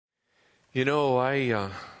You know,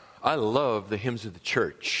 I love the hymns of the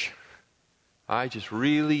church. I just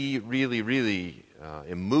really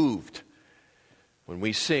am moved when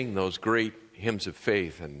we sing those great hymns of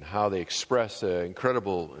faith and how they express an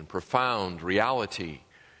incredible and profound reality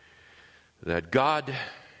that God,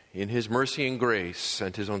 in His mercy and grace,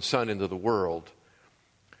 sent His own Son into the world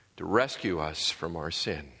to rescue us from our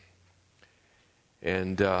sin.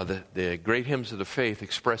 And the great hymns of the faith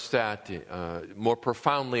express that more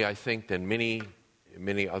profoundly, I think, than many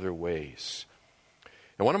other ways.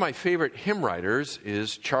 And one of my favorite hymn writers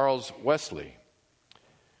is Charles Wesley.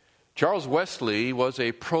 Charles Wesley was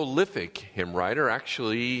a prolific hymn writer.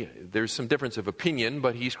 Actually, there's some difference of opinion,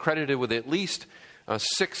 but he's credited with at least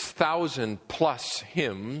 6,000 plus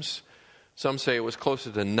hymns. Some say it was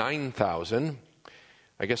closer to 9,000.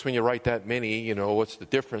 I guess when you write that many, you know, what's the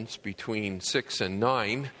difference between 6 and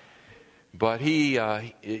 9? But he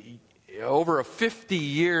over a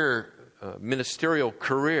 50-year ministerial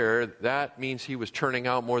career, that means he was turning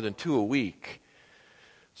out more than 2 a week.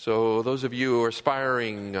 So those of you who are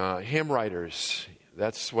aspiring hymn writers,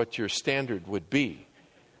 that's what your standard would be.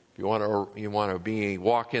 If you want to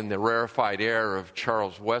walk in the rarefied air of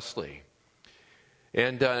Charles Wesley.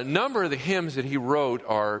 And a number of the hymns that he wrote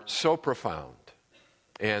are so profound.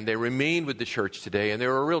 And they remain with the church today, and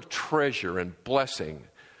they're a real treasure and blessing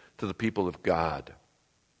to the people of God.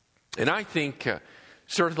 And I think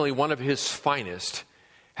certainly one of his finest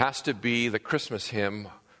has to be the Christmas hymn,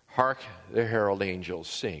 Hark the Herald Angels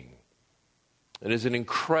Sing. It is an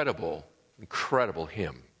incredible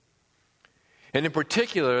hymn. And in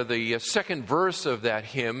particular, the second verse of that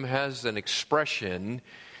hymn has an expression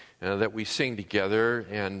that we sing together,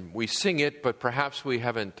 and we sing it, but perhaps we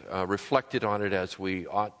haven't reflected on it as we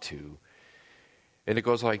ought to. And it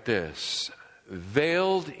goes like this: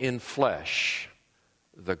 veiled in flesh,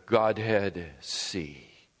 the Godhead see.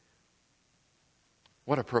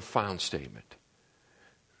 What a profound statement.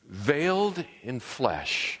 Veiled in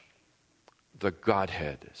flesh, the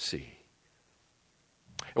Godhead see.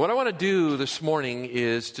 And what I want to do this morning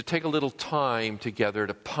is to take a little time together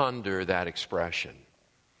to ponder that expression.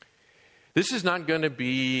 This is not going to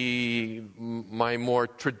be my more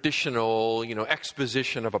traditional,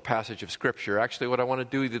 exposition of a passage of Scripture. Actually, what I want to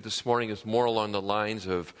do this morning is more along the lines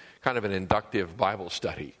of kind of an inductive Bible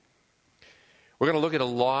study. We're going to look at a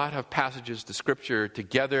lot of passages to Scripture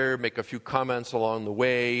together, make a few comments along the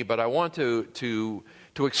way, but I want to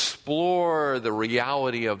explore the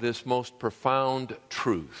reality of this most profound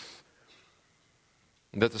truth,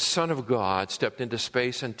 that the Son of God stepped into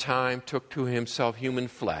space and time, took to Himself human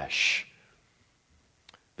flesh,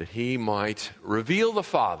 that He might reveal the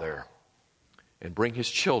Father and bring His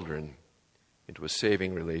children into a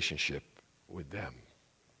saving relationship with them.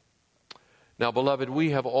 Now, beloved, we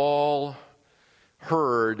have all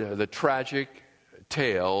heard the tragic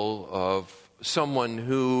tale of someone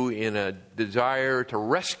who, in a desire to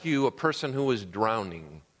rescue a person who was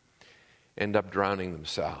drowning, end up drowning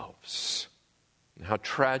themselves. And how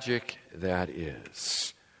tragic that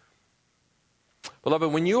is.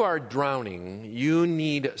 Beloved, when you are drowning, you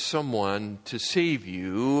need someone to save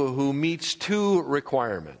you who meets two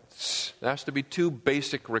requirements. There has to be two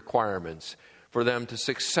basic requirements for them to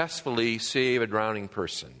successfully save a drowning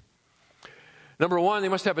person. Number one, they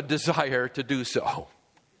must have a desire to do so.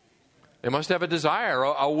 They must have a desire,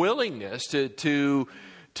 a willingness to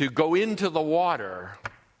go into the water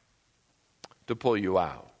to pull you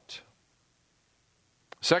out.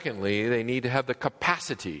 Secondly, they need to have the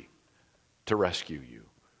capacity to rescue you.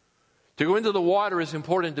 To go into the water is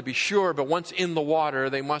important, to be sure, but once in the water,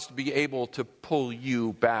 they must be able to pull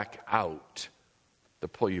you back out. To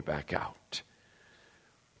pull you back out.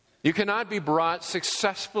 You cannot be brought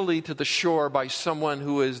successfully to the shore by someone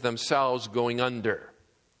who is themselves going under.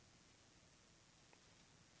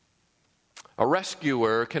 A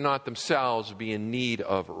rescuer cannot themselves be in need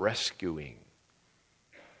of rescuing.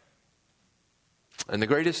 And the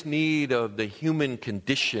greatest need of the human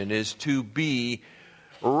condition is to be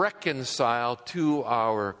reconciled to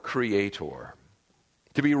our Creator,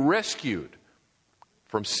 to be rescued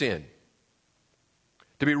from sin,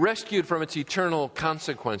 to be rescued from its eternal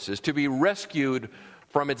consequences, to be rescued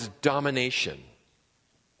from its domination.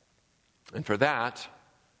 And for that,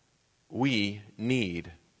 we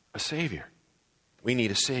need a Savior. We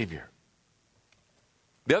need a Savior.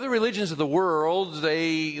 The other religions of the world,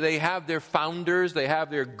 they have their founders, they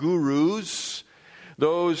have their gurus,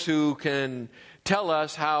 those who can tell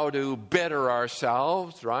us how to better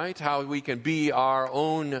ourselves, right? How we can be our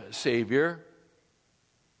own Savior.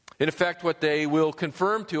 In effect, what they will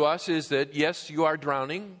confirm to us is that, yes, you are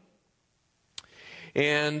drowning.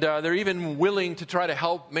 And they're even willing to try to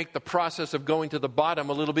help make the process of going to the bottom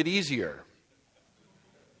a little bit easier.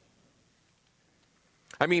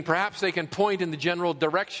 I mean, perhaps they can point in the general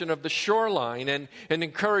direction of the shoreline and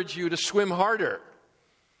encourage you to swim harder.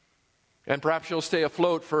 And perhaps you'll stay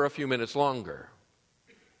afloat for a few minutes longer.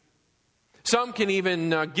 Some can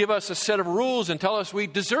even give us a set of rules and tell us we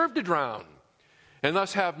deserve to drown and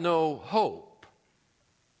thus have no hope.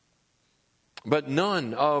 But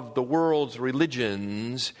none of the world's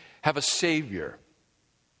religions have a Savior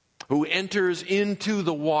who enters into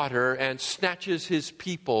the water and snatches his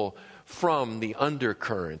people from the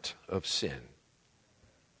undercurrent of sin.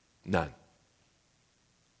 None.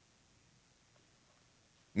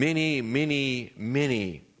 Many, many,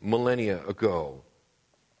 many millennia ago,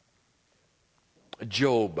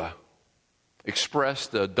 Job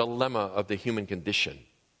expressed the dilemma of the human condition,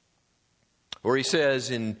 where he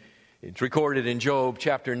says, it's recorded in Job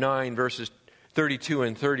chapter 9, verses 32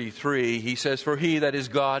 and 33, he says, "For he that is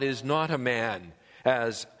God is not a man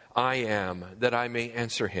as I am, that I may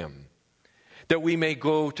answer him, that we may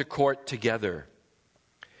go to court together.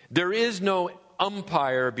 There is no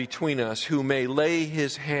umpire between us who may lay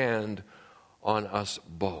his hand on us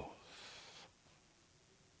both."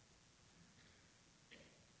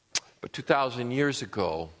 But 2,000 years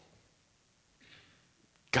ago,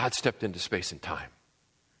 God stepped into space and time.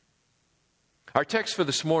 Our text for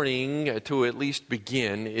this morning, to at least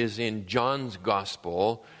begin, is in John's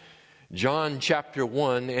Gospel, John chapter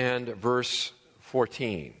 1 and verse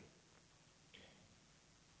 14.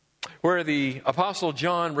 Where the Apostle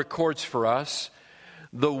John records for us,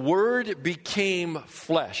 "The Word became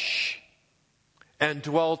flesh and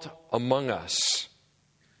dwelt among us.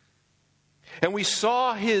 And we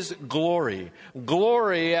saw his glory,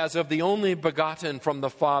 glory as of the only begotten from the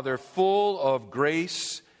Father, full of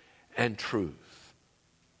grace and truth."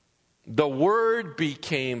 The Word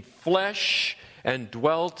became flesh and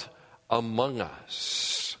dwelt among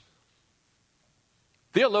us.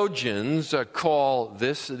 Theologians call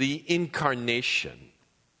this the incarnation.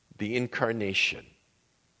 The incarnation.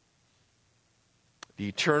 The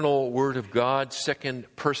eternal Word of God,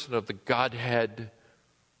 second person of the Godhead,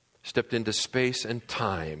 stepped into space and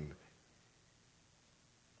time.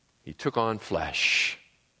 He took on flesh.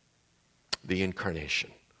 The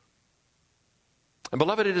incarnation. And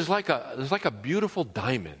beloved, it is like a beautiful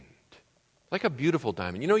diamond. Like a beautiful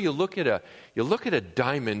diamond. You know, you look at a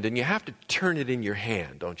diamond and you have to turn it in your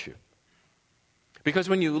hand, don't you? Because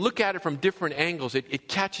when you look at it from different angles, it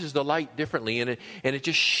catches the light differently, and it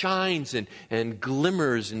just shines and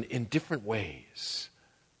glimmers in different ways.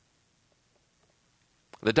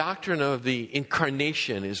 The doctrine of the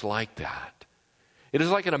incarnation is like that. It is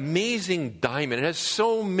like an amazing diamond. It has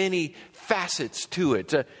so many facets to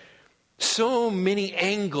it. So many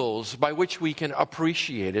angles by which we can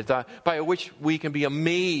appreciate it, by which we can be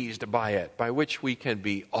amazed by it, by which we can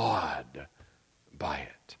be awed by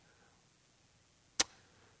it.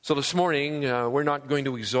 So this morning, we're not going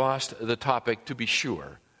to exhaust the topic, to be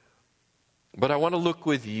sure. But I want to look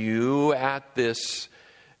with you at this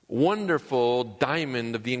wonderful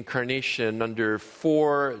diamond of the incarnation under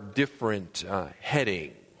four different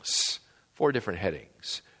headings. Four different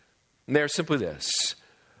headings. And they're simply this.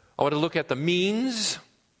 I want to look at the means.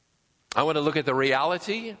 I want to look at the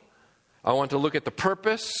reality. I want to look at the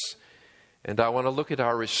purpose. And I want to look at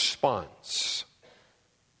our response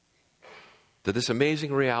to this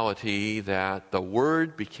amazing reality that the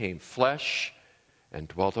Word became flesh and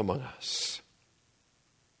dwelt among us.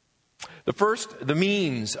 The first, the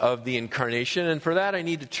means of the incarnation. And for that I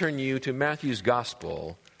need to turn you to Matthew's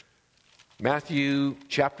Gospel. Matthew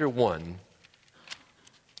chapter 1.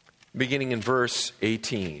 Beginning in verse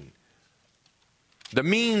 18. The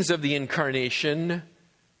means of the incarnation,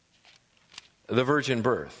 the virgin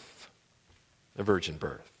birth. The virgin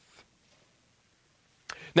birth.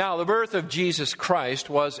 Now, the birth of Jesus Christ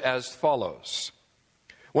was as follows.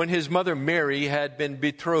 When his mother Mary had been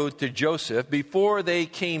betrothed to Joseph, before they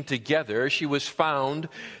came together, she was found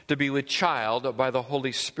to be with child by the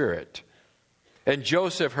Holy Spirit. And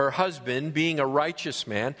Joseph, her husband, being a righteous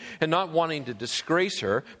man and not wanting to disgrace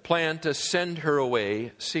her, planned to send her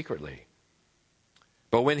away secretly.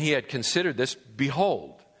 But when he had considered this,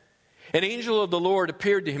 behold, an angel of the Lord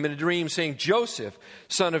appeared to him in a dream, saying, "Joseph,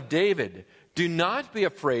 son of David, do not be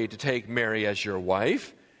afraid to take Mary as your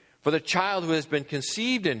wife, for the child who has been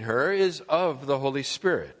conceived in her is of the Holy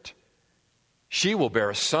Spirit. She will bear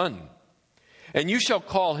a son. And you shall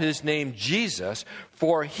call his name Jesus,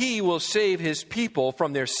 for he will save his people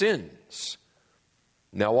from their sins."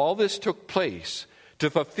 Now all this took place to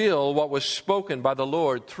fulfill what was spoken by the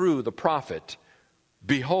Lord through the prophet.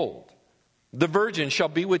 "Behold, The virgin shall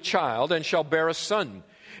be with child and shall bear a son,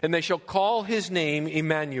 and they shall call his name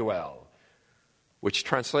Emmanuel, which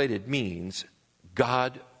translated means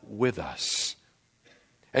God with us.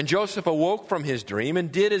 And Joseph awoke from his dream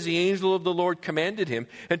and did as the angel of the Lord commanded him,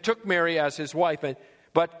 and took Mary as his wife,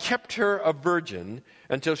 but kept her a virgin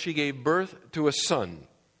until she gave birth to a son.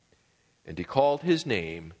 And he called his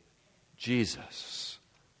name Jesus.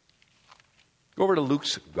 Go over to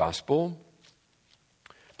Luke's Gospel.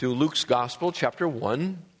 To Luke's Gospel, chapter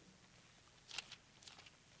 1.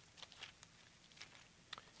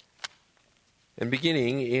 And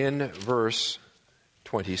beginning in verse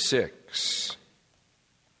 26.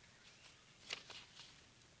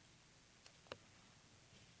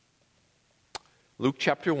 Luke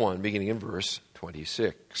chapter 1, beginning in verse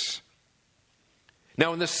 26.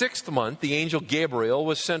 Now in the 6th month, the angel Gabriel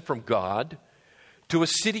was sent from God to a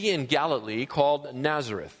city in Galilee called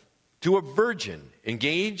Nazareth, to a virgin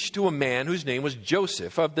engaged to a man whose name was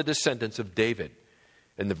Joseph, of the descendants of David.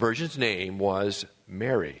 And the virgin's name was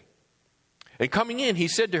Mary. And coming in, he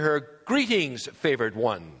said to her, "Greetings, favored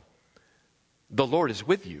one. The Lord is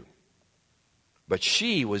with you." But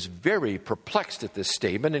she was very perplexed at this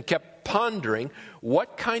statement and kept pondering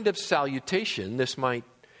what kind of salutation this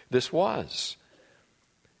was.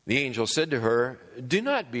 The angel said to her, "Do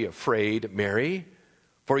not be afraid, Mary,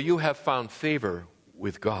 for you have found favor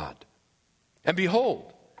with God. And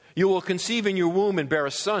behold, you will conceive in your womb and bear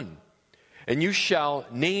a son, and you shall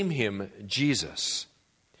name him Jesus.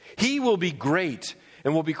 He will be great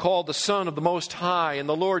and will be called the Son of the Most High, and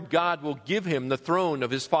the Lord God will give him the throne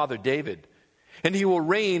of his father David. And he will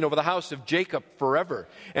reign over the house of Jacob forever,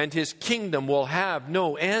 and his kingdom will have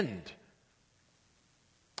no end."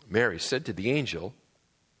 Mary said to the angel,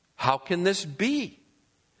 "How can this be,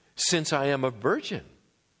 since I am a virgin?"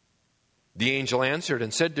 The angel answered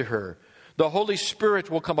and said to her, "The Holy Spirit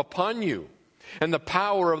will come upon you, and the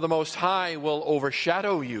power of the Most High will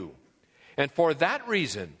overshadow you. And for that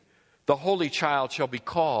reason, the Holy Child shall be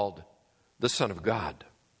called the Son of God.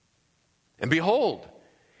 And behold,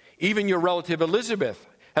 even your relative Elizabeth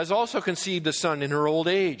has also conceived a son in her old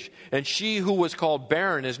age, and she who was called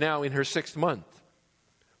barren is now in her 6th month.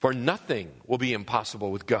 For nothing will be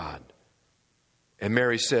impossible with God." And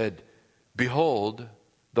Mary said, "Behold,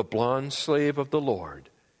 the bond slave of the Lord.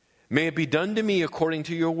 May it be done to me according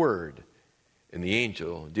to your word." And the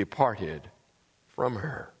angel departed from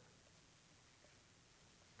her.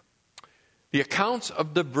 The accounts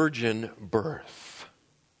of the virgin birth.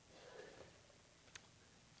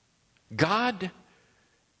 God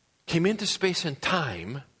came into space and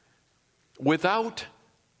time without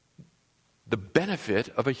the benefit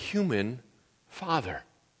of a human father.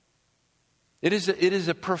 It is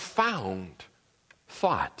a profound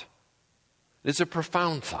thought. It is a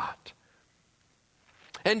profound thought.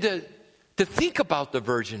 And to think about the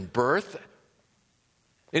virgin birth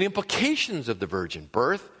and implications of the virgin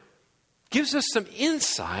birth gives us some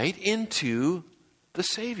insight into the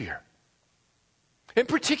Savior. In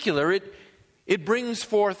particular, it brings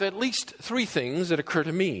forth at least 3 things that occur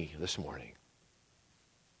to me this morning.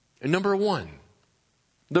 And number 1,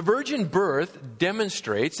 the virgin birth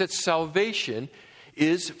demonstrates that salvation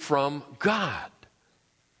is from God.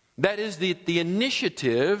 That is, the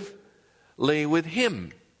initiative lay with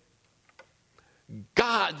Him.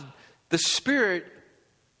 God, the Spirit,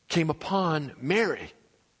 came upon Mary.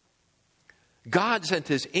 God sent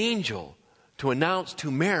His angel to announce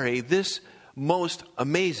to Mary this most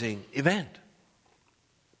amazing event.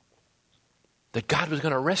 That God was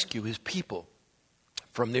going to rescue His people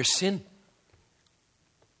from their sin.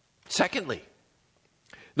 Secondly,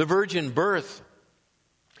 the virgin birth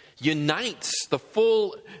unites the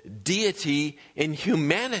full deity and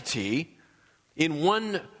humanity in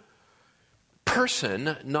one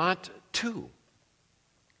person, not 2.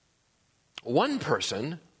 One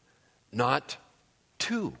person, not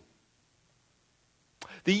 2.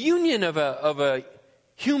 The union of a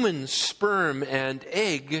human sperm and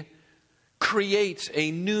egg creates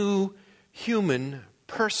a new human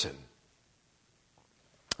person.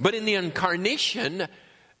 But in the incarnation,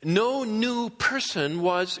 no new person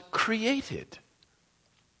was created,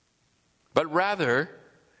 but rather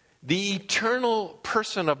the eternal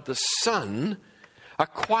person of the Son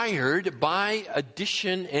acquired by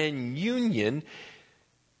addition and union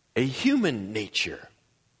a human nature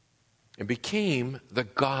and became the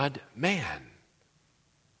God-man.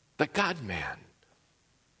 The God-man.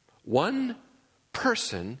 One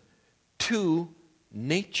person, 2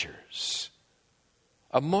 natures.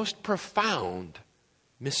 A most profound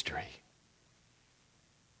mystery.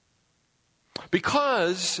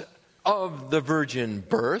 Because of the virgin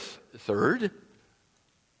birth, third,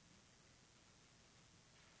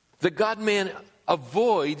 The God-man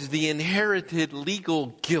avoids the inherited legal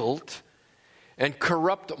guilt and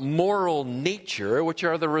corrupt moral nature, which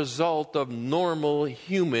are the result of normal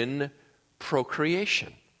human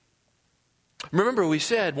procreation. Remember, we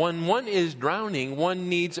said when one is drowning, one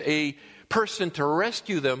needs a person to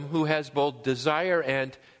rescue them who has both desire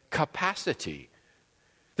and capacity.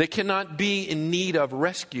 They cannot be in need of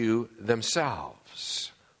rescue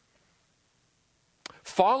themselves.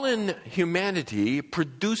 Fallen humanity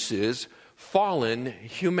produces fallen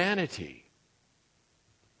humanity.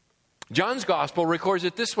 John's gospel records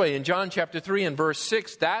it this way in John chapter 3 and verse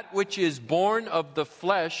 6, that which is born of the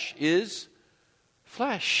flesh is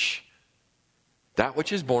flesh. That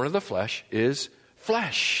which is born of the flesh is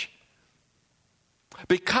flesh.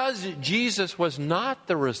 Because Jesus was not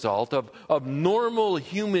the result of normal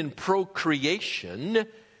human procreation,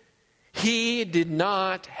 he did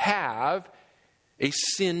not have a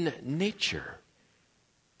sin nature.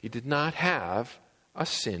 He did not have a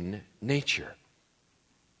sin nature.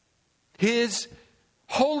 His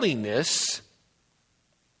holiness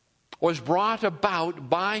was brought about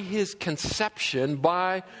by his conception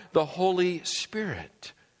by the Holy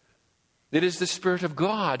Spirit. It is the Spirit of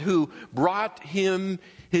God who brought him,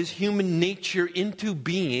 his human nature, into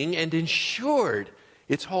being and ensured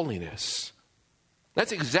its holiness.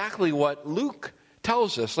 That's exactly what Luke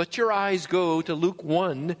tells us. Let your eyes go to Luke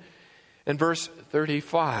 1 and verse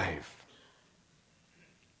 35.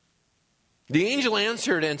 The angel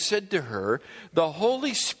answered and said to her, the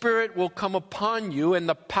Holy Spirit will come upon you, and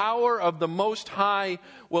the power of the Most High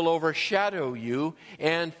will overshadow you.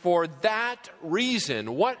 And for that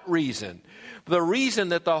reason, what reason? The reason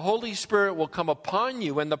that the Holy Spirit will come upon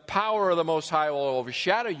you and the power of the Most High will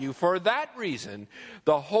overshadow you, for that reason,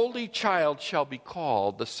 the Holy Child shall be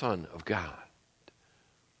called the Son of God.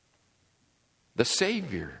 The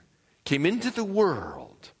Savior came into the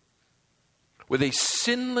world with a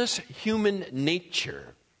sinless human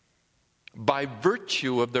nature by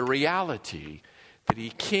virtue of the reality that he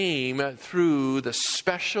came through the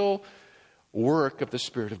special work of the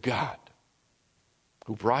Spirit of God,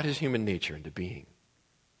 who brought his human nature into being.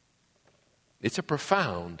 It's a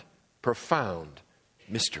profound, profound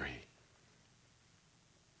mystery.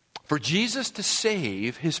 For Jesus to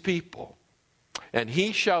save his people, and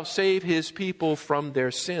he shall save his people from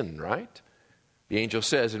their sin, right? The angel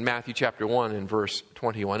says in Matthew chapter 1 and verse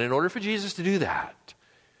 21, in order for Jesus to do that,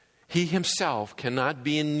 he himself cannot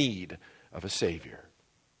be in need of a Savior.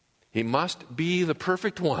 He must be the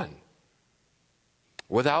perfect one,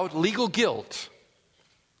 without legal guilt,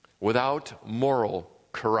 without moral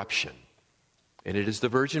corruption. And it is the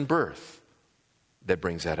virgin birth that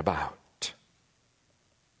brings that about.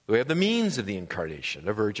 We have the means of the incarnation,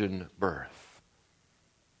 a virgin birth.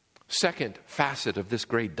 Second facet of this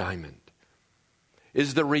great diamond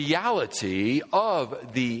is the reality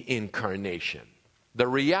of the incarnation. The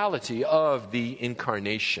reality of the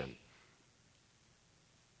incarnation.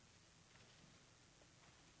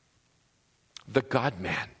 The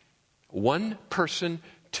God-man. One person,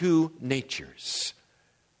 two natures.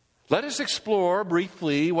 Let us explore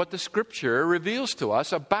briefly what the Scripture reveals to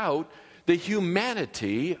us about the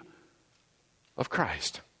humanity of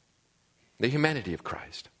Christ. The humanity of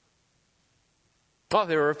Christ. Well,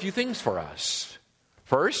 there are a few things for us.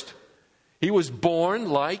 First, he was born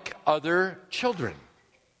like other children.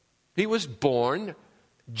 He was born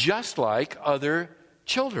just like other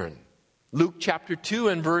children. Luke chapter 2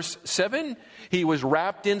 and verse 7, he was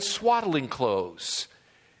wrapped in swaddling clothes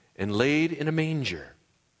and laid in a manger.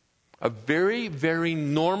 A very, very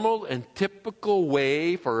normal and typical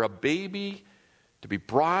way for a baby to be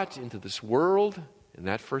brought into this world in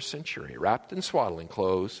that first century. Wrapped in swaddling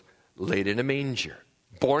clothes, laid in a manger.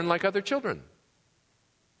 Born like other children.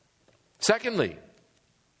 Secondly,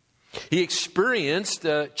 he experienced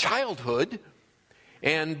childhood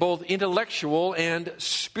and both intellectual and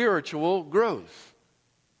spiritual growth.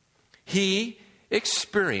 He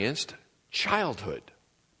experienced childhood.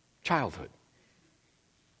 Childhood.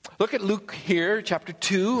 Look at Luke here, chapter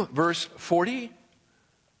 2, verse 40.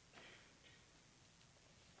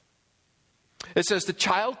 It says, the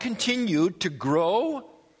child continued to grow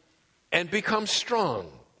and become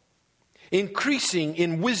strong, increasing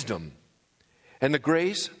in wisdom, and the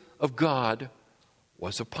grace of God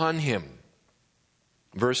was upon him.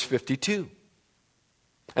 Verse 52.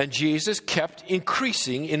 And Jesus kept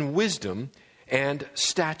increasing in wisdom and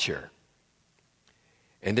stature,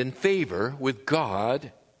 and in favor with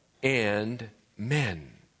God and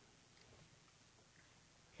men.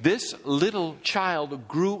 This little child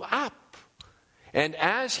grew up, and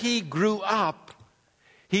as he grew up,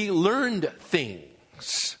 he learned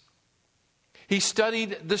things. He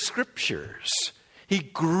studied the Scriptures. He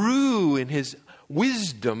grew in his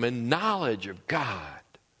wisdom and knowledge of God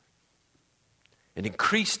and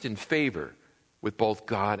increased in favor with both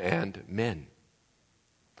God and men.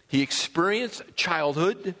 He experienced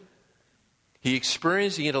childhood. He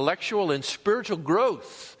experienced the intellectual and spiritual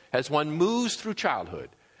growth as one moves through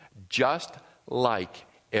childhood, just like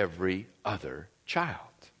every other child.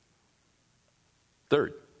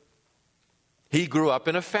 Third, he grew up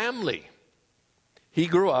in a family. He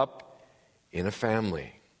grew up in a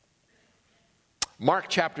family. Mark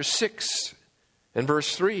chapter 6 and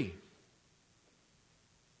verse 3,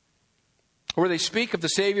 where they speak of the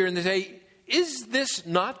Savior and they say, "Is this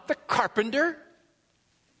not the carpenter,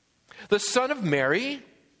 the son of Mary,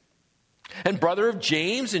 and brother of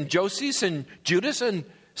James and Joses and Judas and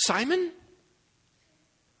Simon?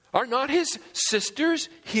 Are not his sisters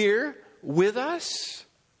here with us?"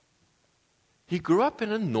 He grew up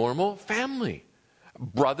in a normal family,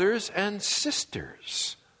 brothers and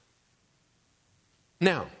sisters.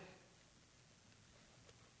 Now,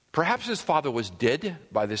 perhaps his father was dead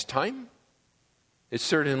by this time. It's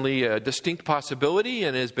certainly a distinct possibility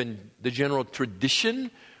and has been the general tradition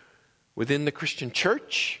within the Christian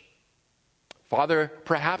church. Father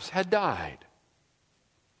perhaps had died.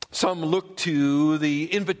 Some look to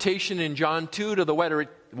the invitation in John 2 to the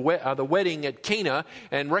wedding at Cana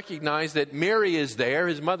and recognize that Mary is there,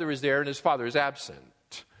 his mother is there, and his father is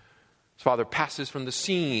absent. His father passes from the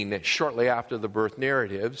scene shortly after the birth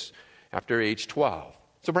narratives, after age 12.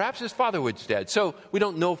 So perhaps his father was dead. So we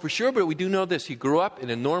don't know for sure, but we do know this. He grew up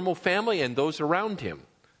in a normal family, and those around him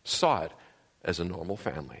saw it as a normal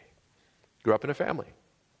family. Grew up in a family.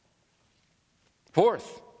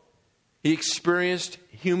 Fourth, he experienced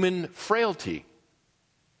human frailty.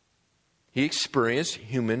 He experienced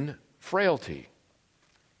human frailty.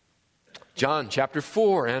 John chapter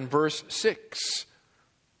 4 and verse 6.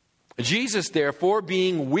 Jesus, therefore,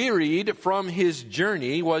 being wearied from his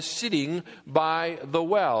journey, was sitting by the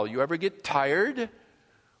well. You ever get tired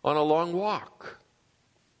on a long walk?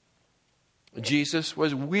 Jesus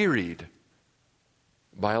was wearied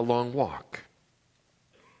by a long walk.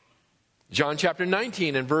 John chapter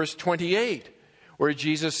 19 and verse 28, where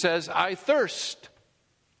Jesus says, "I thirst.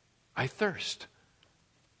 I thirst."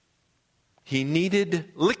 He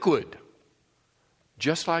needed liquid,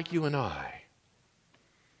 just like you and I.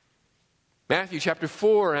 Matthew chapter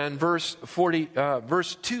 4 and verse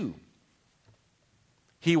 2.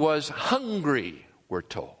 He was hungry, we're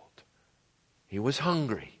told. He was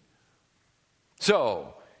hungry.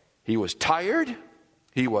 So, he was tired,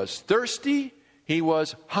 he was thirsty, he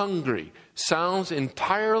was hungry. Sounds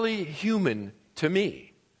entirely human to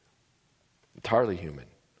me. Entirely human.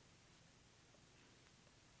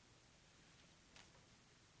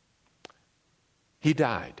 He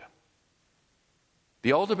died.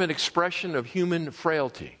 The ultimate expression of human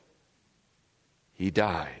frailty. He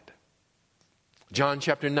died. John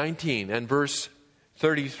chapter 19 and verse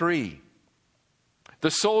 33. The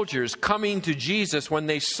soldiers coming to Jesus when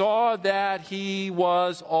they saw that he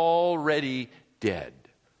was already dead.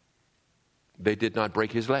 They did not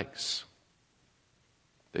break his legs.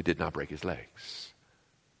 They did not break his legs.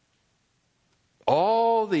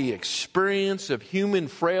 All the experience of human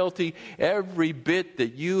frailty, every bit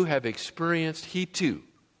that you have experienced, he too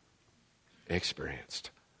experienced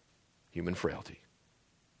human frailty.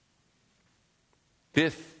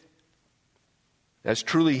 Fifth, as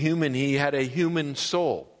truly human, he had a human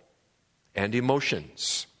soul and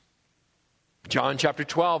emotions. John chapter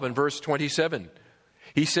 12 and verse 27,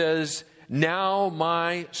 he says, "Now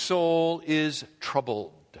my soul is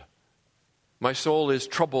troubled." My soul is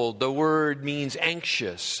troubled. The word means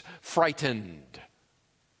anxious, frightened.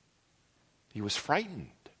 He was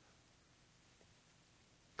frightened,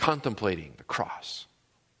 contemplating the cross.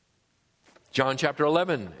 John chapter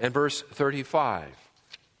 11 and verse 35.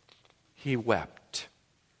 He wept.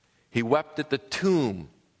 He wept at the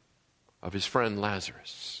tomb of his friend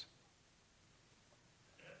Lazarus.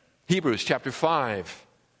 Hebrews chapter 5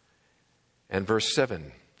 and verse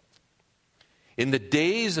 7. In the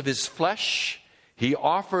days of his flesh, he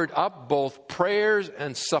offered up both prayers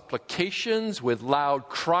and supplications with loud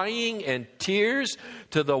crying and tears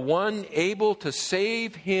to the one able to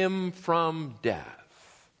save him from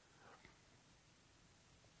death.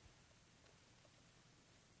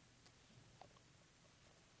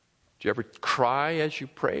 Did you ever cry as you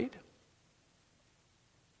prayed? Did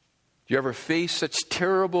you ever face such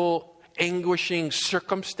terrible, anguishing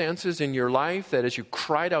circumstances in your life that as you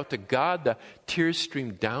cried out to God, the tears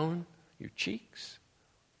streamed down your cheeks?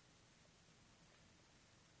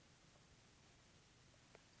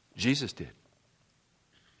 Jesus did.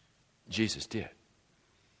 Jesus did.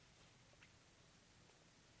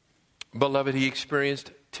 Beloved, he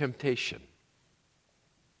experienced temptation.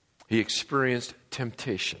 He experienced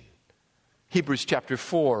temptation. Hebrews chapter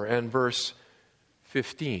 4 and verse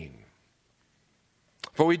 15.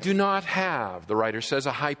 For we do not have, the writer says,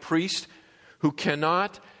 a high priest who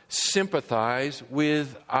cannot sympathize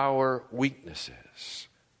with our weaknesses,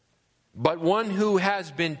 but one who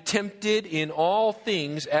has been tempted in all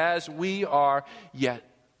things as we are, yet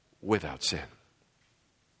without sin.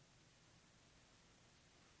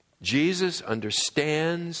 Jesus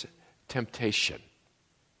understands temptation.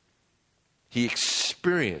 He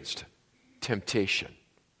experienced temptation.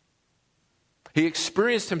 He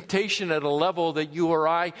experienced temptation at a level that you or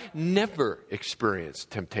I never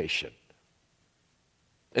experienced temptation.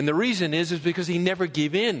 And the reason is because he never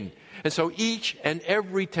gave in. And so each and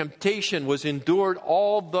every temptation was endured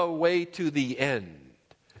all the way to the end.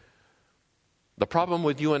 The problem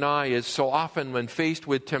with you and I is so often when faced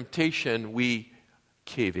with temptation, we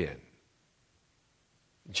cave in.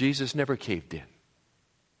 Jesus never caved in.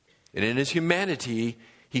 And in his humanity,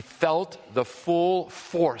 he felt the full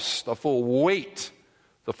force, the full weight,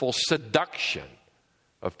 the full seduction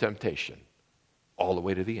of temptation all the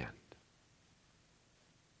way to the end.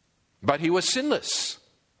 But he was sinless.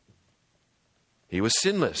 He was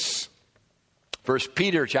sinless. 1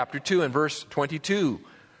 Peter chapter 2 and verse 22.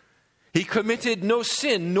 He committed no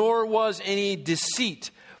sin, nor was any deceit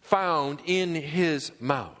found in his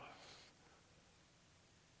mouth.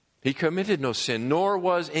 He committed no sin, nor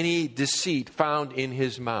was any deceit found in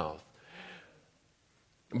his mouth.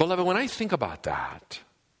 Beloved, when I think about that,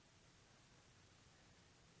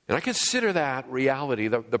 and I consider that reality,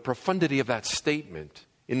 the profundity of that statement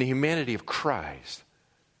in the humanity of Christ,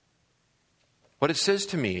 what it says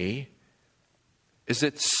to me is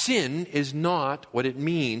that sin is not what it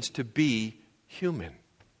means to be human.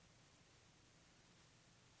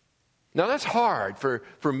 Now that's hard for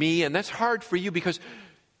me, and that's hard for you, because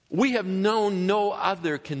we have known no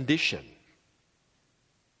other condition.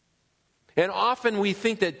 And often we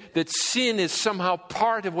think that sin is somehow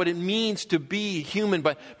part of what it means to be human,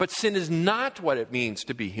 but sin is not what it means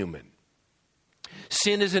to be human.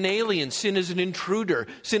 Sin is an alien. Sin is an intruder.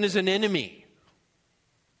 Sin is an enemy.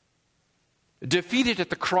 Defeated at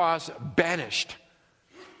the cross, banished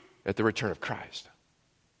at the return of Christ.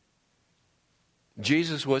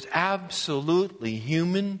 Jesus was absolutely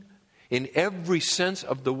human in every sense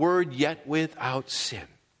of the word, yet without sin.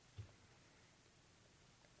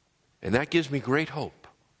 And that gives me great hope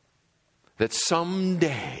that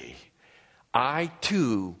someday I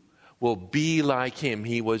too will be like him.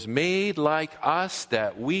 He was made like us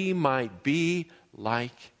that we might be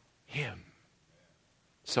like him.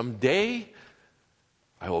 Someday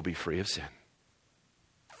I will be free of sin.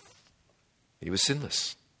 He was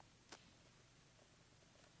sinless.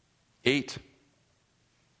 8.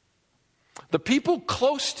 The people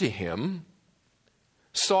close to him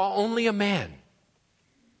saw only a man.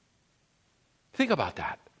 Think about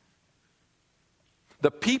that. The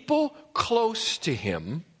people close to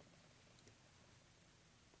him,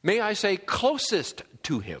 may I say closest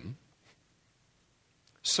to him,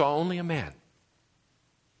 saw only a man.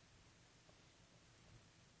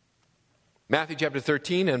 Matthew chapter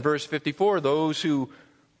 13 and verse 54, those who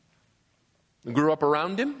grew up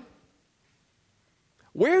around him,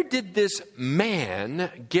 where did this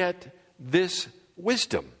man get this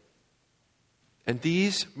wisdom and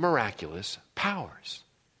these miraculous powers?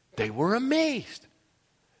 They were amazed.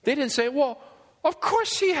 They didn't say, well, of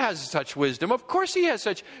course he has such wisdom. Of course he has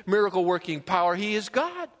such miracle-working power. He is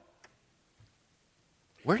God.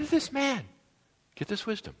 Where did this man get this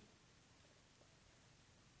wisdom?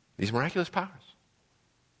 These miraculous powers.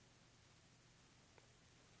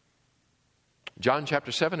 John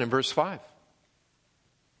chapter 7 and verse 5.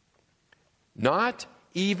 Not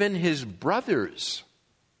even his brothers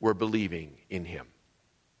were believing in him.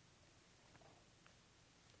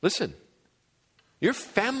 Listen, your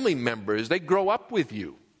family members, they grow up with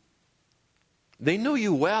you. They knew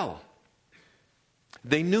you well.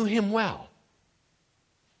 They knew him well.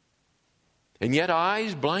 And yet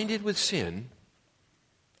eyes blinded with sin,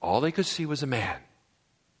 all they could see was a man.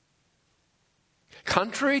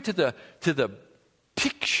 Contrary to the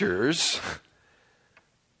pictures,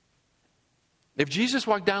 if Jesus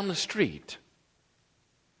walked down the street,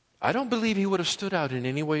 I don't believe he would have stood out in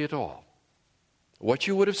any way at all. What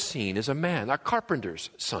you would have seen is a man, a carpenter's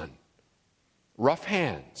son, rough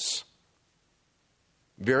hands,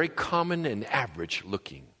 very common and average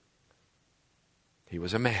looking. He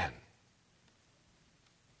was a man.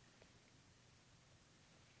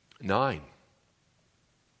 9.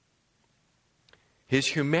 His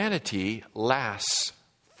humanity lasts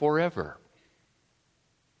forever.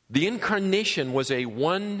 The incarnation was a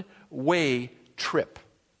one-way trip.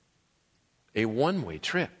 A one-way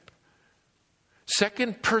trip.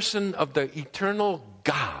 Second person of the eternal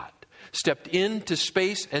God stepped into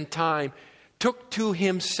space and time, took to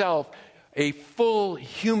himself a full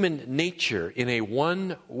human nature in a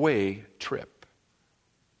one-way trip.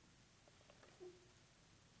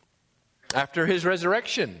 After his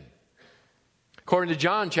resurrection, according to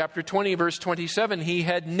John chapter 20, verse 27, he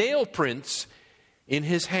had nail prints in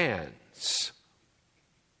his hands.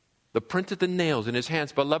 The print of the nails in his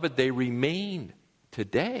hands. Beloved, they remain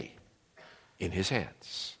today in his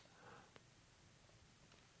hands.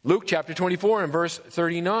 Luke chapter 24 and verse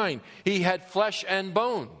 39, he had flesh and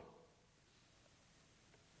bone.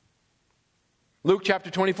 Luke chapter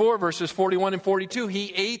 24, verses 41 and 42,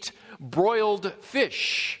 he ate broiled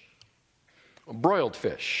fish. Broiled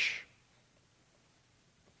fish.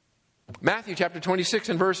 Matthew chapter 26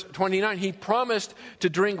 and verse 29, he promised to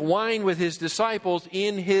drink wine with his disciples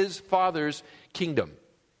in his Father's kingdom.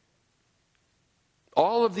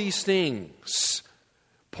 All of these things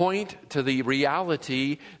point to the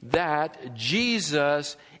reality that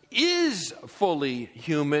Jesus is fully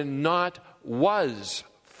human, not was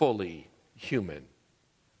fully human.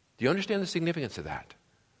 Do you understand the significance of that?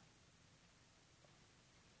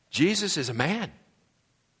 Jesus is a man.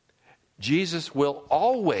 Jesus will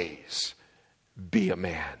always be a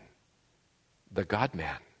man, the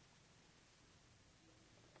God-man.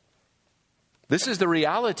 This is the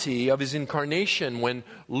reality of his incarnation when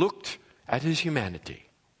looked at his humanity.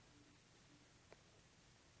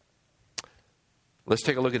 Let's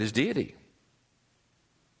take a look at his deity.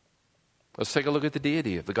 Let's take a look at the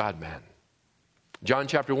deity of the God-man. John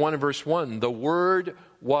chapter 1 and verse 1, the Word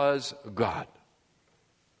was God.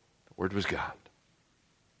 The Word was God.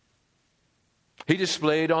 He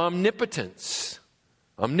displayed omnipotence,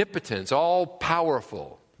 all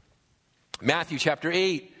powerful. Matthew chapter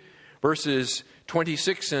 8, verses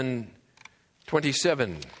 26 and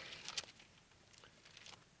 27.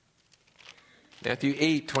 Matthew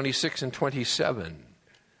 8, 26 and 27.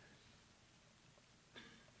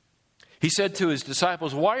 He said to his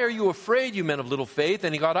disciples, "Why are you afraid, you men of little faith?"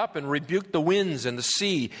 And he got up and rebuked the winds and the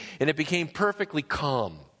sea, and it became perfectly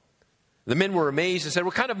calm. The men were amazed and said,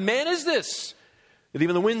 "What kind of man is this, that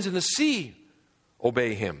even the winds and the sea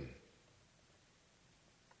obey him?"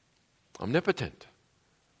 Omnipotent.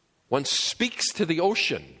 One speaks to the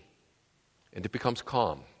ocean and it becomes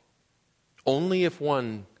calm. Only if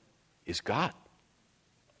one is God.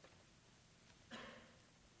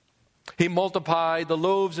 He multiplied the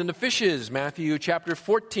loaves and the fishes, Matthew chapter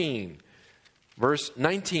 14, verse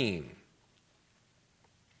 19.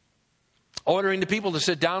 Ordering the people to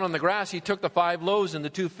sit down on the grass, he took the 5 loaves and the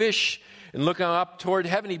 2 fish, and looking up toward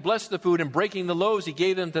heaven, he blessed the food, and breaking the loaves, he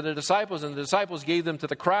gave them to the disciples, and the disciples gave them to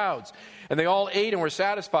the crowds. And they all ate and were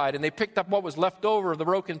satisfied, and they picked up what was left over of the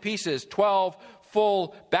broken pieces, 12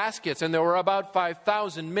 full baskets, and there were about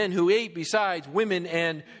 5,000 men who ate, besides women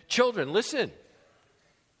and children. Listen.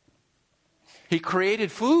 He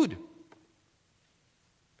created food.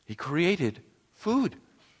 He created food.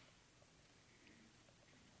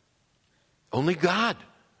 Only God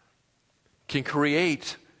can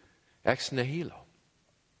create ex nihilo,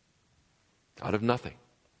 out of nothing.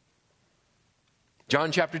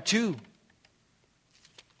 John chapter 2,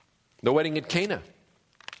 the wedding at Cana.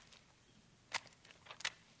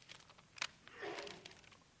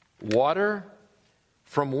 Water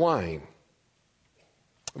from wine.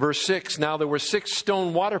 Verse 6, now there were 6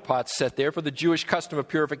 stone water pots set there for the Jewish custom of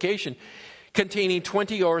purification, containing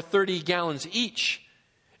 20 or 30 gallons each.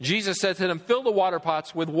 Jesus said to them, "Fill the water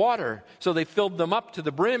pots with water." So they filled them up to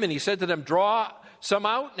the brim, and he said to them, "Draw some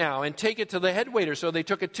out now and take it to the headwaiter." So they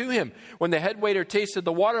took it to him. When the headwaiter tasted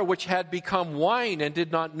the water, which had become wine, and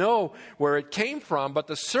did not know where it came from, but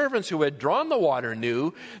the servants who had drawn the water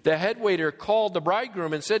knew, the headwaiter called the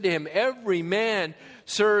bridegroom and said to him, "Every man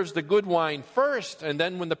serves the good wine first, and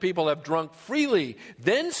then when the people have drunk freely,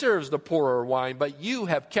 then serves the poorer wine, but you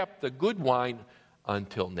have kept the good wine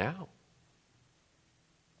until now."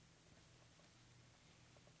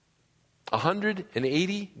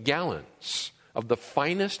 180 gallons of the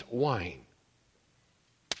finest wine.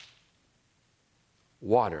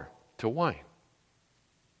 Water to wine.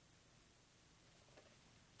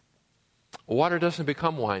 Water doesn't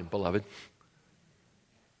become wine, beloved.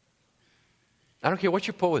 I don't care what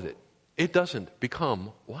you put with it. It doesn't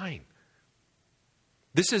become wine.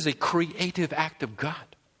 This is a creative act of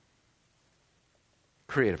God.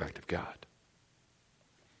 Creative act of God.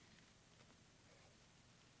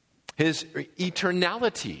 His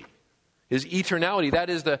eternality, his eternality. That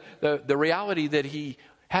is the reality that he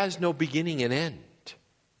has no beginning and end,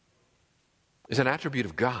 is an attribute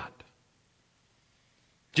of God.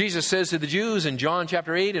 Jesus says to the Jews in John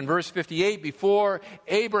chapter 8 and verse 58, before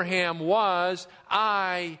Abraham was,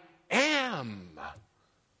 I am.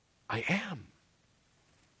 I am.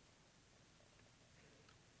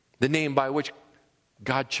 The name by which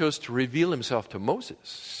God chose to reveal himself to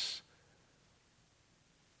Moses.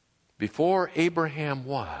 Before Abraham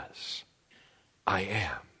was, I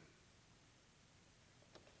am.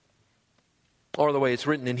 Or the way it's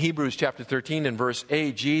written in Hebrews chapter 13 and verse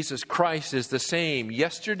 8, Jesus Christ is the same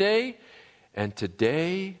yesterday and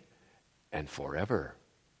today and forever.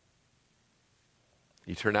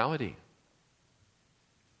 Eternality.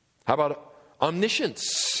 How about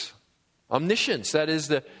omniscience? Omniscience, that is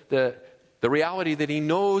the reality that he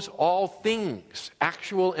knows all things,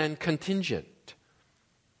 actual and contingent.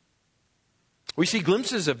 We see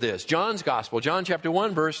glimpses of this. John's Gospel, John chapter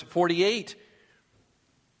 1, verse 48.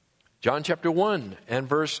 John chapter 1 and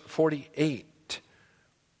verse 48.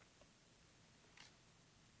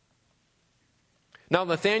 Now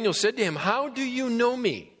Nathanael said to him, how do you know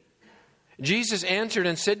me? Jesus answered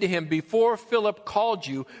and said to him, before Philip called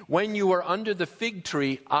you, when you were under the fig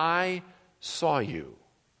tree, I saw you.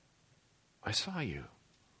 I saw you.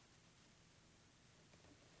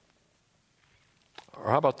 Or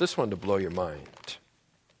how about this one to blow your mind?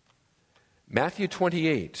 Matthew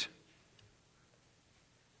 28.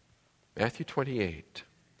 Matthew 28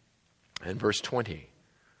 and verse 20.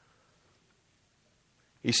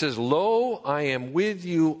 He says, lo, I am with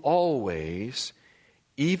you always,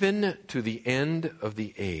 even to the end of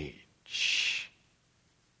the age.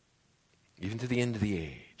 Even to the end of the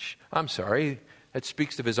age. I'm sorry, that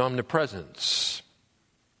speaks of his omnipresence.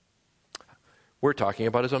 We're talking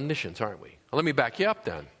about his omniscience, aren't we? Well, let me back you up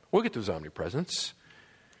then. We'll get to his omnipresence.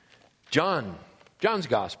 John's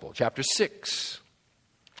Gospel, chapter 6.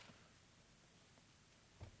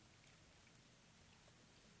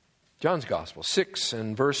 John's Gospel, 6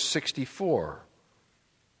 and verse 64.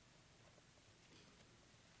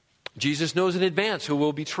 Jesus knows in advance who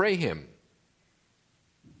will betray him.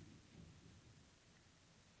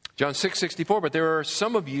 John 6:64, but there are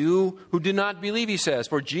some of you who do not believe, he says.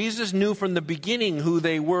 For Jesus knew from the beginning who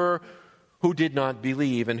they were who did not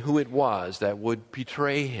believe and who it was that would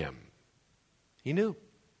betray him. He knew.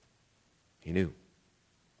 He knew.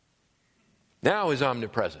 Now his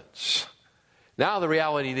omnipresence. Now the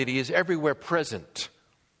reality that he is everywhere present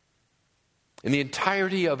in the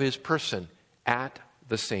entirety of his person at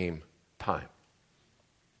the same time.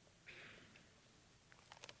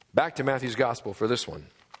 Back to Matthew's Gospel for this one.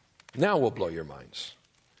 Now we'll blow your minds.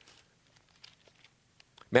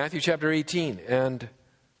 Matthew chapter 18 and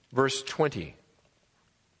verse 20.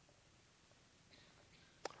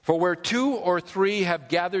 For where 2 or 3 have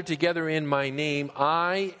gathered together in my name,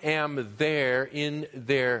 I am there in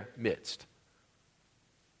their midst.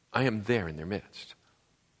 I am there in their midst.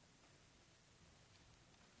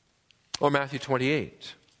 Or Matthew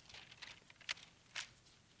 28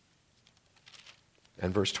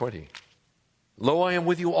 and verse 20. Lo, I am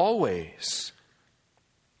with you always.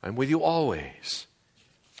 I'm with you always,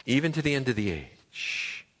 even to the end of the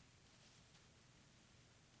age.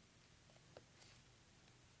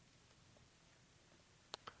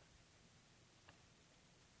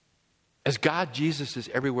 As God, Jesus is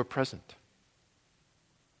everywhere present.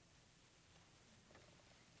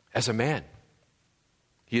 As a man,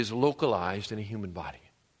 he is localized in a human body.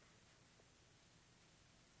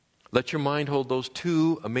 Let your mind hold those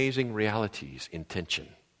two amazing realities in tension.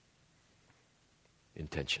 In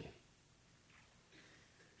tension.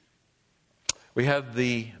 We have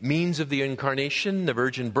the means of the incarnation, the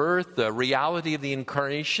virgin birth, the reality of the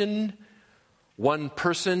incarnation, one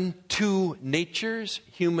person, two natures,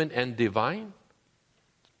 human and divine.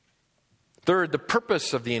 Third, the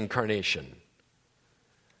purpose of the incarnation.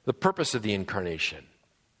 The purpose of the incarnation.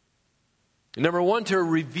 Number one, to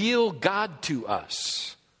reveal God to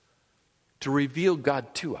us. To reveal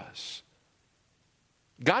God to us.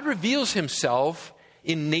 God reveals himself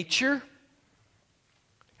in nature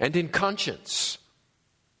and in conscience.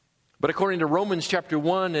 But according to Romans chapter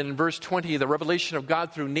 1 and in verse 20, the revelation of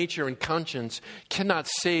God through nature and conscience cannot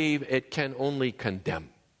save, it can only condemn.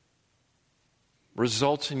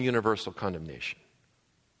 Results in universal condemnation.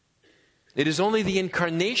 It is only the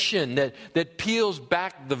incarnation that peels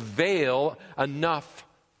back the veil enough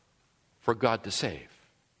for God to save.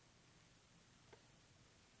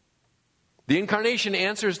 The incarnation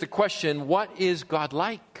answers the question, what is God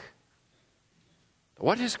like?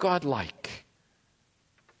 What is God like?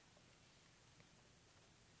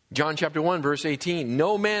 John chapter 1, verse 18,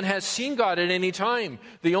 no man has seen God at any time.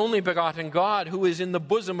 The only begotten God who is in the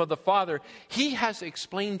bosom of the Father, he has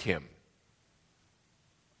explained him.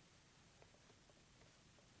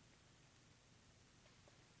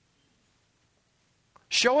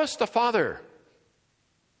 Show us the Father,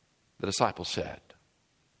 the disciples said.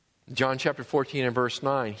 John chapter 14 and verse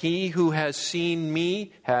 9, he who has seen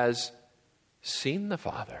me has seen the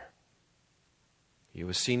Father. He who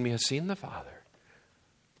has seen me has seen the Father.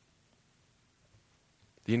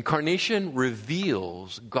 The incarnation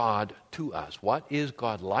reveals God to us. What is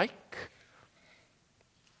God like?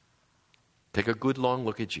 Take a good long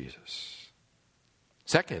look at Jesus.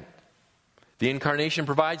 Second, the incarnation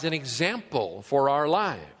provides an example for our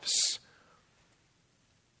lives.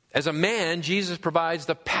 As a man, Jesus provides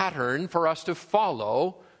the pattern for us to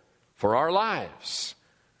follow for our lives.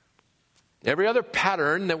 Every other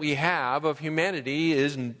pattern that we have of humanity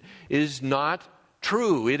is not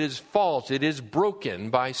true. It is false. It is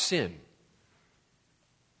broken by sin.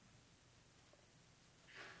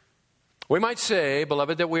 We might say,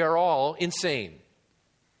 beloved, that we are all insane.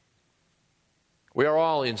 We are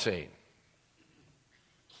all insane.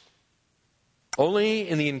 Only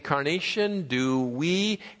in the incarnation do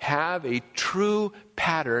we have a true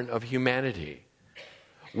pattern of humanity.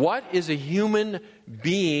 What is a human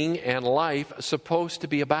being and life supposed to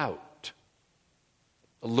be about?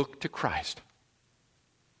 Look to Christ.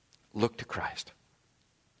 Look to Christ.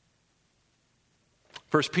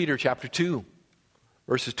 1 Peter chapter 2,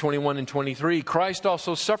 verses 21 and 23. Christ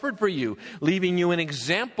also suffered for you, leaving you an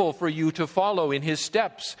example for you to follow in his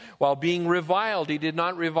steps. While being reviled, he did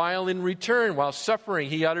not revile in return. While suffering,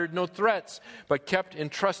 he uttered no threats, but kept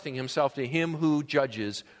entrusting himself to him who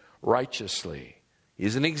judges righteously. He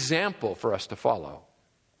is an example for us to follow.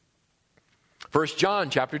 1 John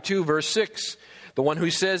chapter 2, verse 6. The one who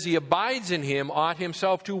says he abides in him ought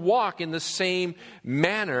himself to walk in the same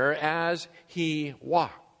manner as he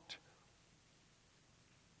walked.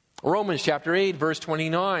 Romans chapter 8, verse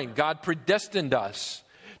 29. God predestined us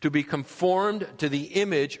to be conformed to the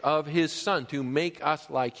image of his Son, to make us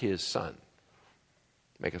like his Son.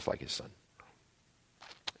 Make us like his Son.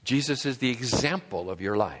 Jesus is the example of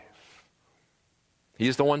your life. He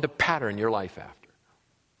is the one to pattern your life after.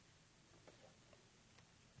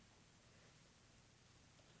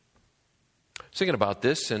 Thinking about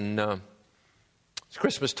this, and it's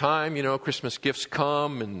Christmas time, Christmas gifts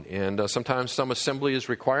come, and sometimes some assembly is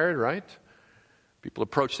required, right? People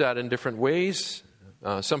approach that in different ways.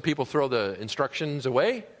 Some people throw the instructions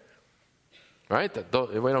away, right?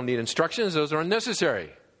 We don't need instructions, those are unnecessary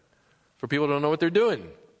for people to know what they're doing.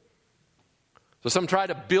 So some try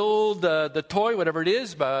to build the toy, whatever it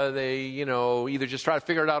is, but they, either just try to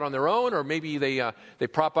figure it out on their own, or maybe they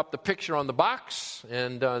prop up the picture on the box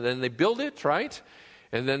and then they build it, right?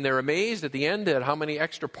 And then they're amazed at the end at how many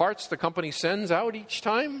extra parts the company sends out each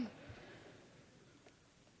time.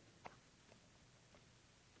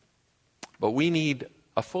 But we need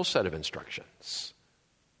a full set of instructions.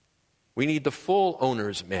 We need the full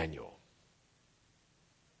owner's manual.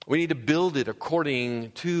 We need to build it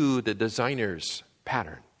according to the designer's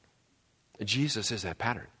pattern. Jesus is that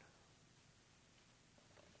pattern.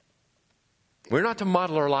 We're not to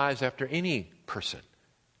model our lives after any person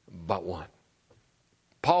but one.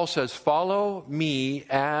 Paul says, follow me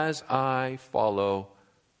as I follow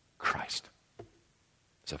Christ.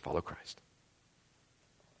 As I follow Christ.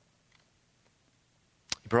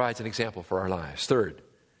 He provides an example for our lives. Third,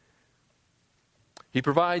 he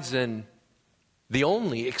provides the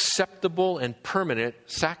only acceptable and permanent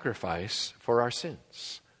sacrifice for our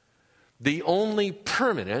sins. The only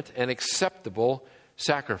permanent and acceptable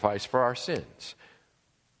sacrifice for our sins.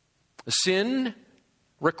 Sin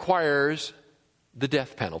requires the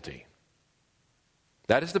death penalty.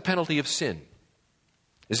 That is the penalty of sin.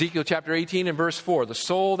 Ezekiel chapter 18 and verse 4, the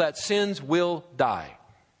soul that sins will die.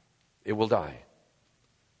 It will die.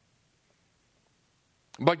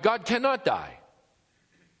 But God cannot die.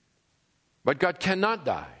 But God cannot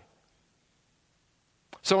die.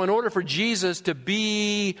 So in order for Jesus to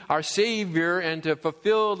be our Savior and to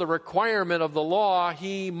fulfill the requirement of the law,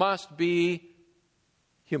 he must be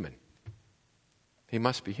human. He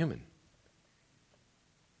must be human.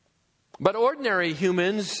 But ordinary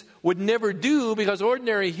humans would never do, because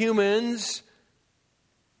ordinary humans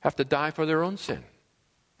have to die for their own sin.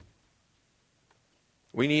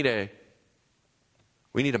 We need a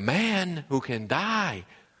man who can die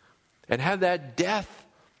and have that death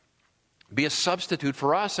be a substitute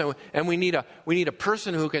for us. And we need a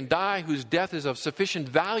person who can die, whose death is of sufficient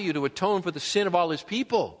value to atone for the sin of all his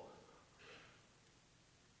people.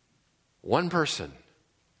 One person,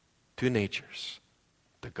 two natures.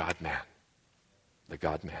 the God-man. The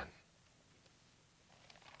God-man.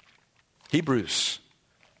 Hebrews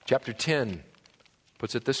chapter 10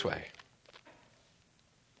 puts it this way.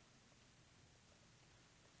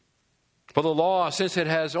 For the law, since it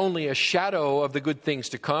has only a shadow of the good things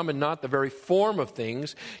to come and not the very form of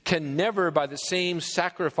things, can never by the same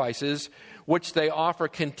sacrifices which they offer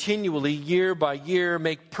continually year by year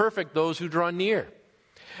make perfect those who draw near.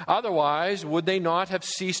 Otherwise, would they not have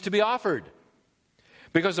ceased to be offered?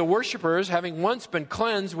 Because the worshippers, having once been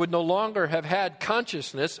cleansed, would no longer have had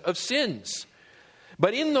consciousness of sins.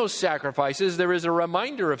 But in those sacrifices there is a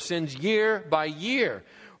reminder of sins year by year,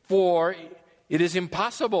 for it is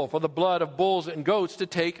impossible for the blood of bulls and goats to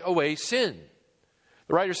take away sin.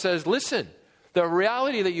 The writer says, listen, the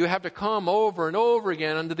reality that you have to come over and over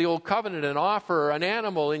again under the old covenant and offer an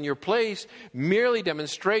animal in your place merely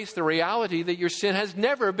demonstrates the reality that your sin has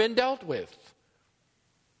never been dealt with.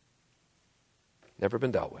 Never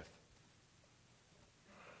been dealt with.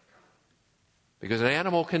 Because an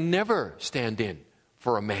animal can never stand in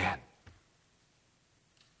for a man.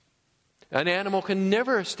 An animal can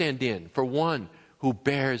never stand in for one who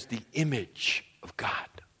bears the image of God.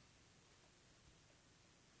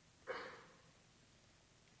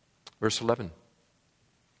 Verse 11.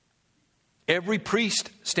 Every priest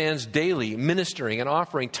stands daily ministering and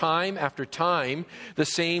offering time after time the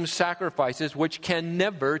same sacrifices which can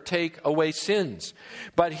never take away sins.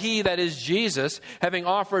 But he, that is Jesus, having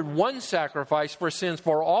offered one sacrifice for sins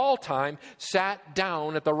for all time, sat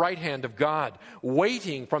down at the right hand of God,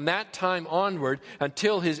 waiting from that time onward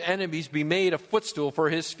until his enemies be made a footstool for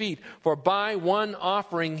his feet. For by one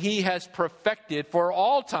offering he has perfected for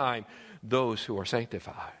all time those who are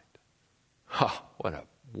sanctified. What a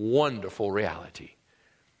wonderful reality.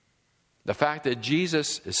 The fact that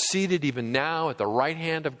Jesus is seated even now at the right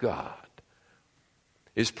hand of God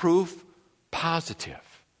is proof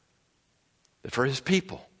positive that for his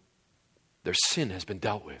people, their sin has been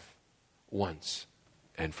dealt with once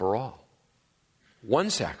and for all. One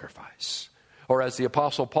sacrifice. Or as the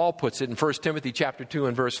Apostle Paul puts it in 1 Timothy chapter 2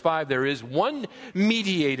 and verse 5, there is one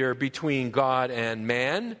mediator between God and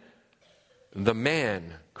man, the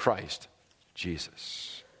man Christ Jesus.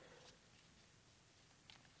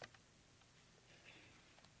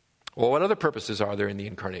 Well, what other purposes are there in the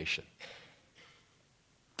incarnation?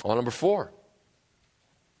 Well, number 4.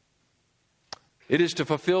 It is to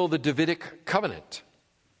fulfill the Davidic covenant.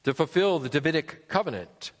 To fulfill the Davidic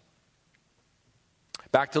covenant.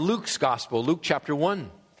 Back to Luke's gospel, Luke chapter 1.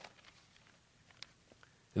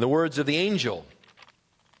 In the words of the angel,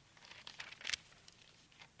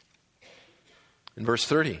 in verse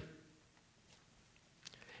 30.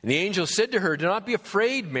 And the angel said to her, "Do not be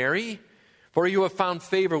afraid, Mary, for you have found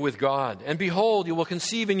favor with God. And behold, you will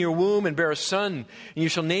conceive in your womb and bear a son, and you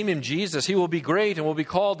shall name him Jesus. He will be great and will be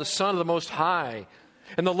called the Son of the Most High.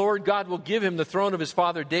 And the Lord God will give him the throne of his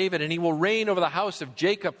father David, and he will reign over the house of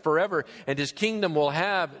Jacob forever, and his kingdom will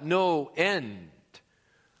have no end."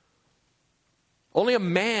 Only a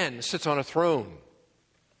man sits on a throne.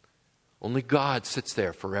 Only God sits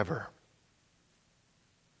there forever.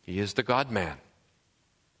 He is the God-man,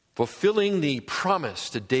 fulfilling the promise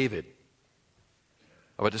to David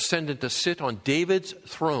of a descendant to sit on David's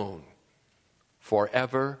throne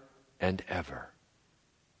forever and ever.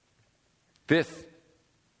 5th,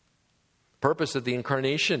 purpose of the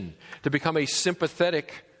incarnation, to become a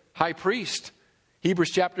sympathetic high priest.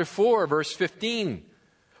 Hebrews chapter 4, verse 15.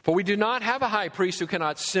 For we do not have a high priest who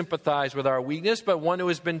cannot sympathize with our weakness, but one who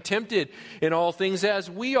has been tempted in all things as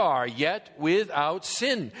we are, yet without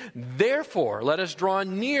sin. Therefore, let us draw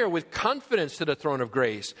near with confidence to the throne of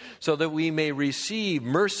grace, so that we may receive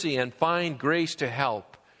mercy and find grace to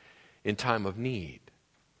help in time of need.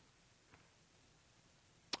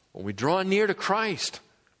 When we draw near to Christ,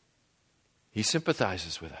 he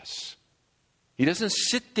sympathizes with us. He doesn't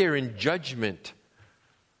sit there in judgment,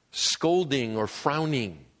 scolding or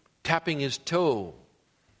frowning, tapping his toe,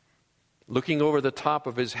 looking over the top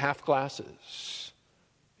of his half glasses.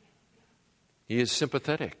 He is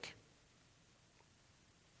sympathetic.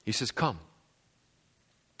 He says, come,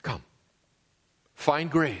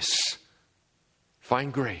 find grace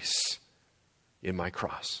in my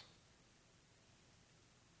cross.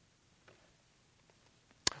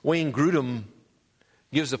 Wayne Grudem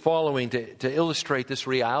gives the following to illustrate this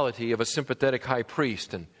reality of a sympathetic high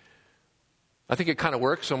priest, and I think it kind of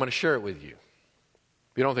works, so I'm going to share it with you.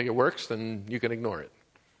 If you don't think it works, then you can ignore it.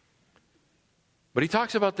 But he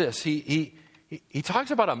talks about this. He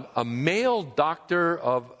talks about a male doctor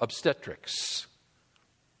of obstetrics.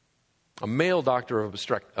 A male doctor of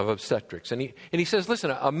obstetrics. And he says,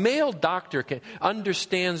 listen, a male doctor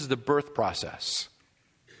understands the birth process.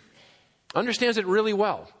 understands it really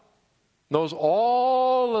well, knows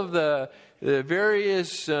all of the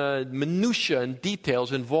various minutiae and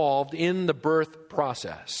details involved in the birth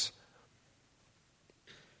process.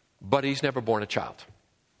 But he's never born a child.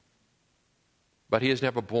 But he has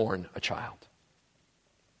never born a child.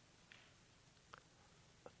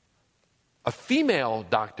 A female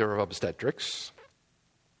doctor of obstetrics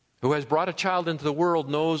who has brought a child into the world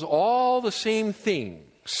knows all the same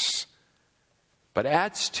things, but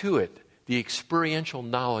adds to it the experiential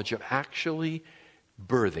knowledge of actually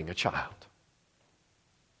birthing a child.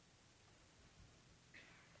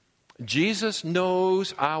 Jesus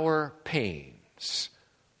knows our pains.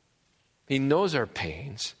 He knows our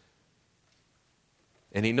pains,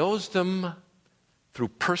 and he knows them through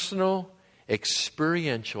personal,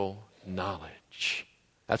 experiential knowledge.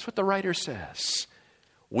 That's what the writer says.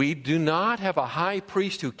 We do not have a high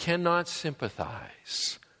priest who cannot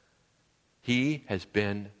sympathize. He has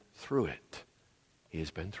been through it. He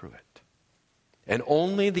has been through it. And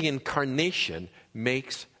only the incarnation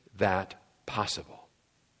makes that possible.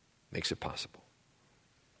 Makes it possible.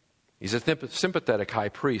 He's a sympathetic high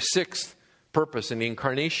priest. Sixth purpose in the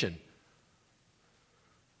incarnation.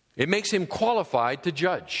 It makes him qualified to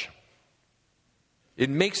judge. It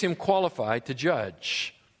makes him qualified to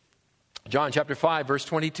judge. John chapter 5, verse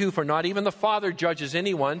 22, for not even the Father judges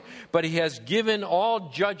anyone, but he has given all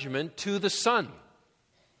judgment to the Son.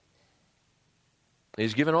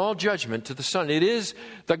 He's given all judgment to the Son. It is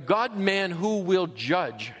the God-man who will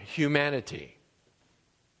judge humanity.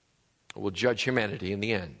 Will judge humanity in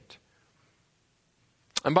the end.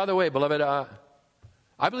 And by the way, beloved,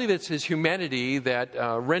 I believe it's his humanity that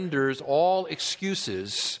renders all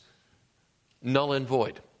excuses null and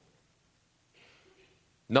void.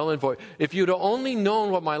 Null and void. If you'd only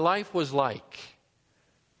known what my life was like,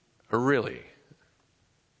 really.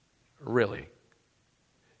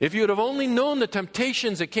 If you'd have only known the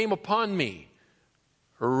temptations that came upon me,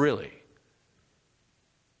 really.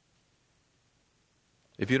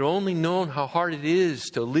 If you'd only known how hard it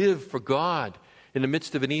is to live for God in the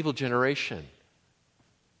midst of an evil generation,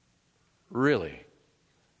 really.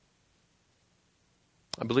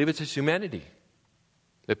 I believe it's his humanity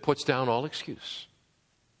that puts down all excuse.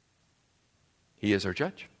 He is our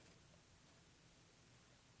judge.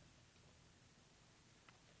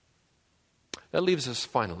 That leaves us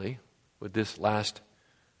finally with this last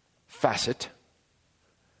facet,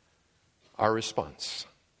 our response.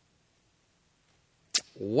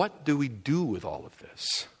 What do we do with all of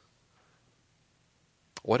this?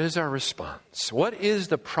 What is our response? What is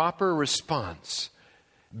the proper response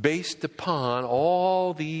based upon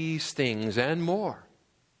all these things and more?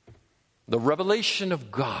 The revelation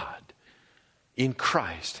of God in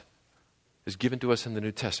Christ is given to us in the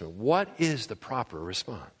New Testament. What is the proper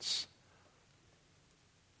response?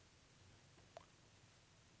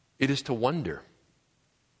 It is to wonder.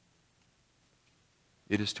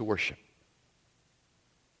 It is to worship.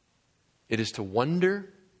 It is to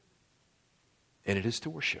wonder, and it is to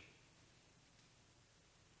worship.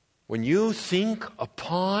 When you think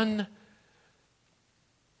upon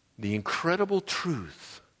the incredible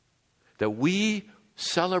truth that we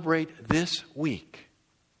celebrate this week,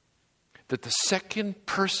 that the second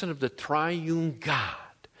person of the triune God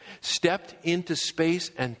stepped into space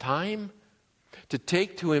and time to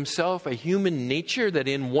take to himself a human nature, that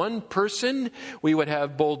in one person we would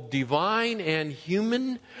have both divine and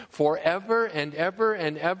human forever and ever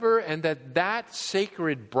and ever, and that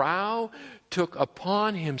sacred brow took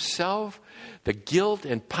upon himself the guilt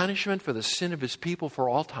and punishment for the sin of his people for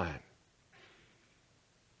all time.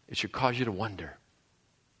 It should cause you to wonder.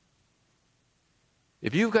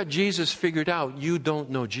 If you've got Jesus figured out, you don't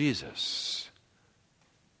know Jesus.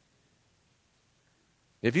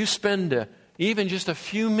 If you spend even just a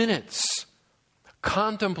few minutes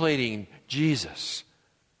contemplating Jesus,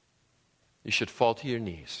 you should fall to your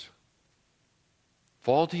knees.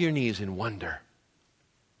 Fall to your knees in wonder.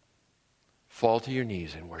 Fall to your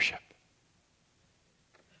knees in worship.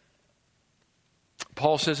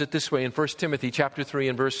 Paul says it this way in 1 Timothy chapter 3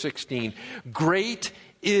 and verse 16. Great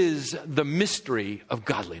is the mystery of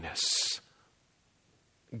godliness.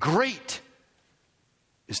 Great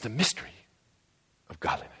is the mystery of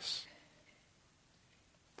godliness.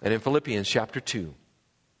 And in Philippians chapter 2,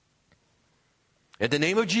 at the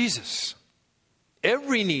name of Jesus,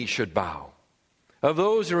 every knee should bow, of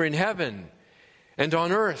those who are in heaven and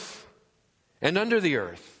on earth and under the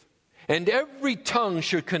earth, and every tongue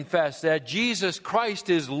should confess that Jesus Christ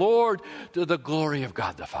is Lord, to the glory of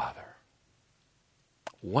God the Father.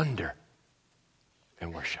 Wonder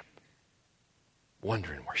and worship.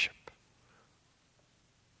 Wonder and worship.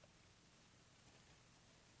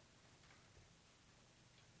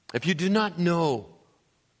 If you do not know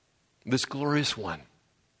this glorious one,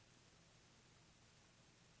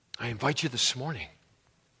 I invite you this morning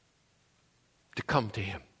to come to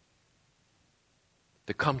Him.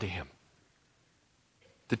 To come to Him.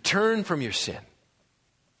 To turn from your sin.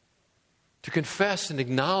 To confess and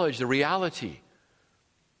acknowledge the reality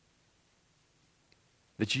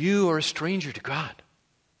that you are a stranger to God.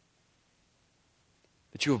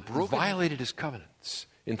 That you have violated His covenants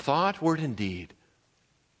in thought, word, and deed.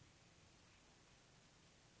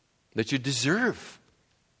 That you deserve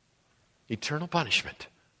eternal punishment.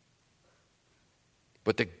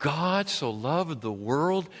 But that God so loved the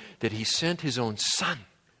world that He sent His own Son,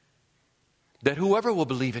 that whoever will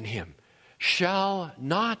believe in Him shall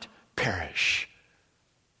not perish,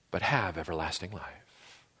 but have everlasting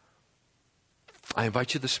life. I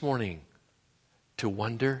invite you this morning to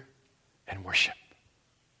wonder and worship.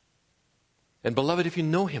 And beloved, if you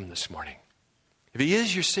know Him this morning, if He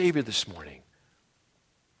is your Savior this morning,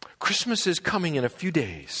 Christmas is coming in a few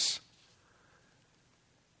days.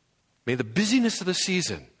 May the busyness of the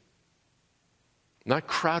season not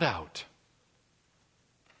crowd out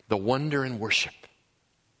the wonder and worship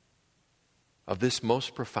of this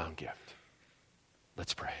most profound gift.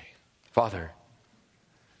 Let's pray. Father,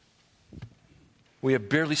 we have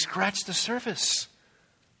barely scratched the surface.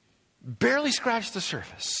 Barely scratched the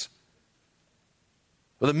surface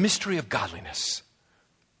of the mystery of godliness.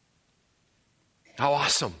 How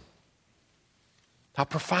awesome. How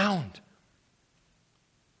profound.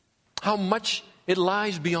 How much it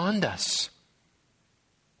lies beyond us.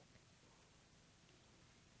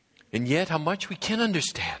 And yet how much we can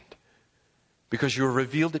understand because you have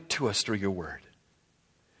revealed it to us through your word.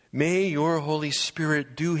 May your Holy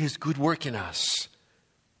Spirit do His good work in us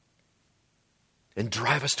and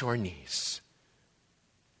drive us to our knees.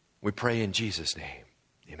 We pray in Jesus' name.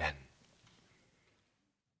 Amen.